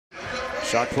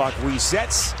Shot clock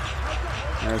resets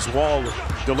as Wall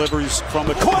delivers from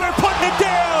the corner, putting it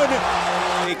down.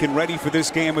 And ready for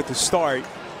this game at the start.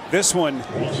 This one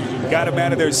got them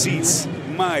out of their seats.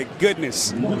 My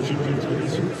goodness.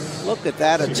 Look at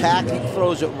that attack. He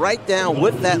throws it right down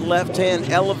with that left hand,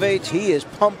 elevates. He is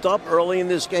pumped up early in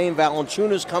this game.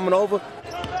 Valanciunas coming over.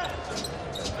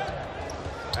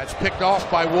 That's picked off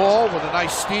by Wall with a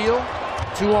nice steal.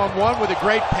 2-on-1 with a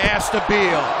great pass to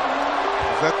Beal.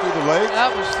 Is that through the legs?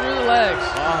 That was through the legs.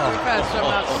 We've had some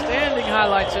outstanding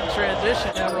highlights in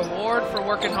transition. A reward for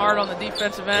working hard on the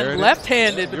defensive end.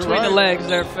 Left-handed between the legs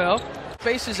there, Phil.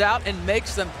 Faces out and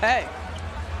makes them pay.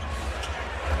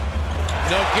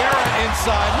 Nogueira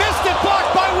inside. Missed it,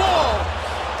 blocked by Wall.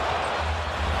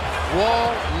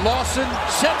 Wall, Lawson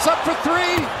sets up for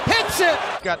three. Hits it.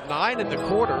 Got 9 in the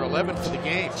quarter, 11 for the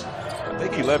game. I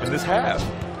think 11 this half,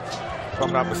 if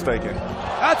I'm not mistaken.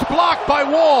 That's blocked by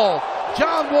Wall.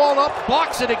 John Wall up,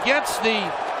 blocks it against the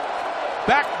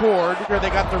backboard. They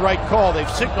got the right call. They've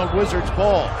signaled Wizards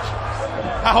ball.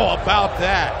 How about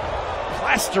that?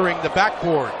 Plastering the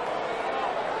backboard.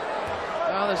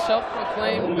 Now the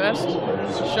self-proclaimed best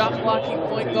shot-blocking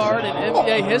point guard in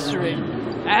NBA history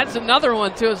adds another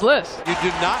one to his list. You do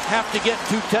not have to get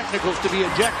 2 technicals to be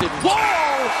ejected. Wall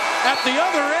at the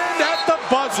other end at the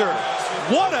buzzer.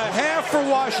 What a half for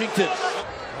Washington.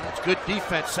 That's good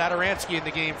defense. Satoransky in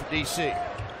the game for DC.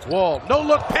 Wall, no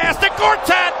look pass to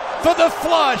Gortat for the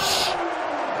flush.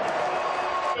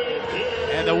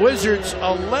 And the Wizards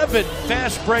 11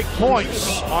 fast break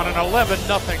points on an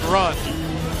 11-0 run.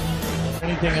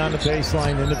 Anything on the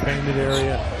baseline in the painted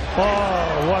area.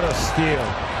 Oh, what a steal.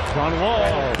 John Wall.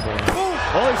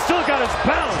 Oh, he's still got his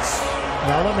bounce.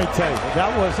 Now, let me tell you,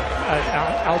 that was an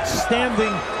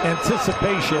outstanding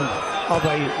anticipation of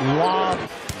a lob.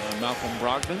 Malcolm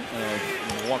Brogdon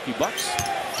of Milwaukee Bucks.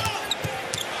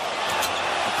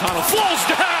 O'Connell falls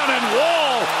down and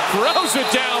Wall throws it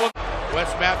down. Wes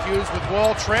Matthews with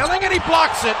Wall trailing and he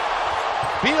blocks it.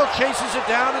 Beal chases it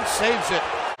down and saves it.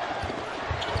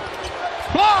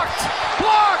 Blocked!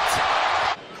 Blocked!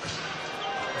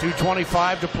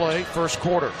 2:25 to play, first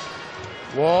quarter.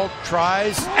 Wall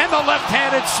tries, and the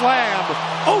left-handed slam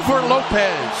over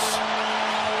Lopez.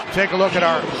 Take a look at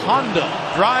our Honda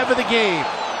drive of the game.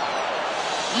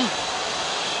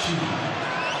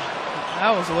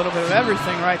 That was a little bit of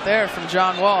everything right there from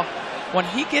John Wall. When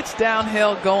he gets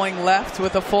downhill going left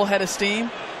with a full head of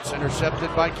steam. It's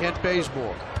intercepted by Kent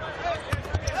Bazemore.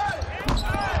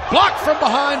 Blocked from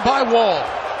behind by Wall.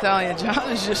 I'm telling you, John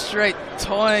is just straight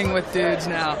toying with dudes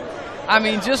now. I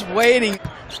mean, just waiting.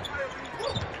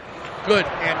 Good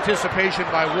anticipation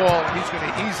by Wall. He's going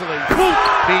to easily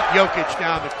beat Jokic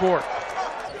down the court.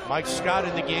 Mike Scott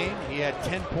in the game. He had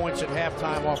 10 points at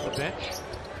halftime off the bench.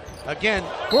 Again,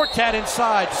 Gortat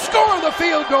inside. Score the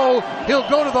field goal. He'll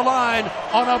go to the line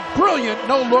on a brilliant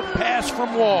no-look pass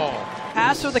from Wall.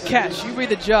 Pass or the catch? You be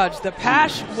the judge. The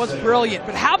pass was brilliant,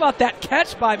 but how about that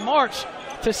catch by March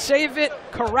to save it,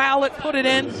 corral it, put it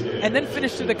in, and then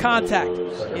finish to the contact?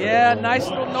 Yeah, nice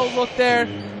little no-look there.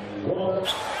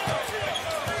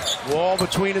 Wall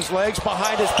between his legs,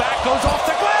 behind his back, goes off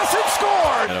the glass and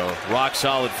scored! You know, rock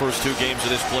solid first 2 games of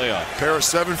this playoff. Pair of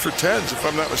 7 for 10s, if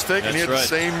I'm not mistaken. That's he had right. the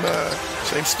same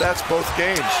stats both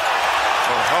games.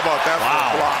 Oh, how about that for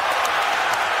a block?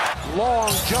 Long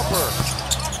jumper,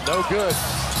 no good.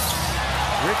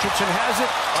 Richardson has it,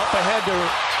 up ahead to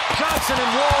Johnson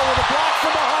and Wall with a block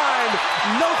from behind.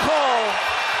 No call.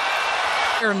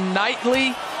 Your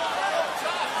nightly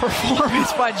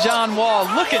performance by John Wall.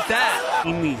 Look at that.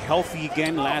 Mahinmi healthy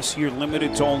again. Last year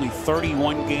limited to only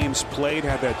 31 games played.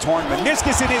 Had that torn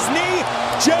meniscus in his knee.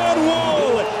 John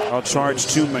Wall. I'll charge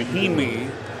to Mahinmi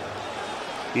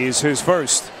is his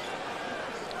first.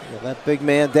 Yeah, that big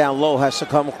man down low has to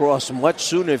come across much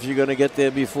sooner if you're going to get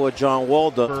there before John Wall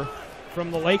does.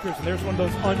 From the Lakers, and there's one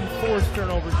of those unforced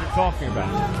turnovers you're talking about.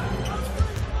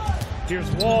 Here's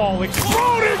Wall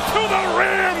exploded to the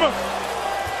rim.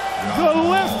 The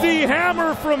lefty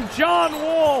hammer from John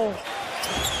Wall.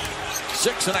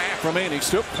 6.5 remaining,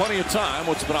 still plenty of time.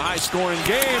 What's been a high-scoring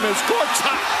game is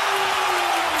Gortat.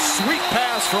 Sweet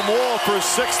pass from Wall for his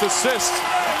 6th assist.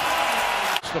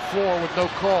 The floor with no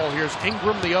call. Here's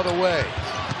Ingram the other way.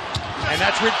 And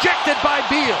that's rejected by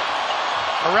Beal.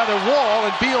 Or rather Wall,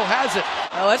 and Beal has it.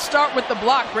 Let's start with the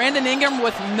block. Brandon Ingram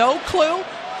with no clue.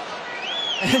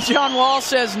 And John Wall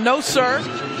says, no, sir.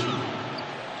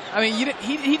 I mean,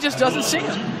 he just doesn't see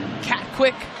him. Cat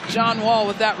quick, John Wall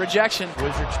with that rejection.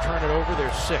 Wizards turn it over, their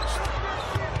 6th.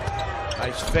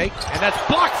 Nice fake, and that's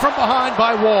blocked from behind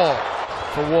by Wall.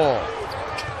 For Wall.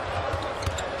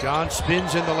 John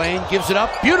spins in the lane, gives it up.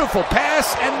 Beautiful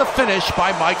pass and the finish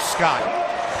by Mike Scott.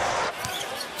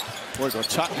 Boy,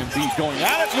 Tottenham indeed going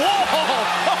at it.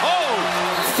 Whoa!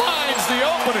 Finds the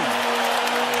opening.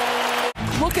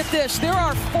 Look at this. There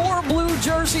are 4 blue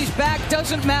jerseys back.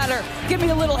 Doesn't matter. Give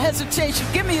me a little hesitation.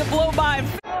 Give me a blow by.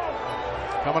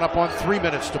 Coming up on 3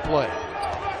 minutes to play.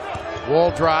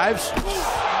 Wall drives.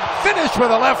 Finish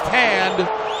with a left hand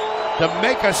to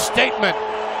make a statement.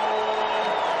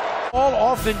 Wall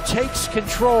often takes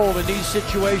control in these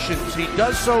situations. He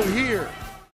does so here.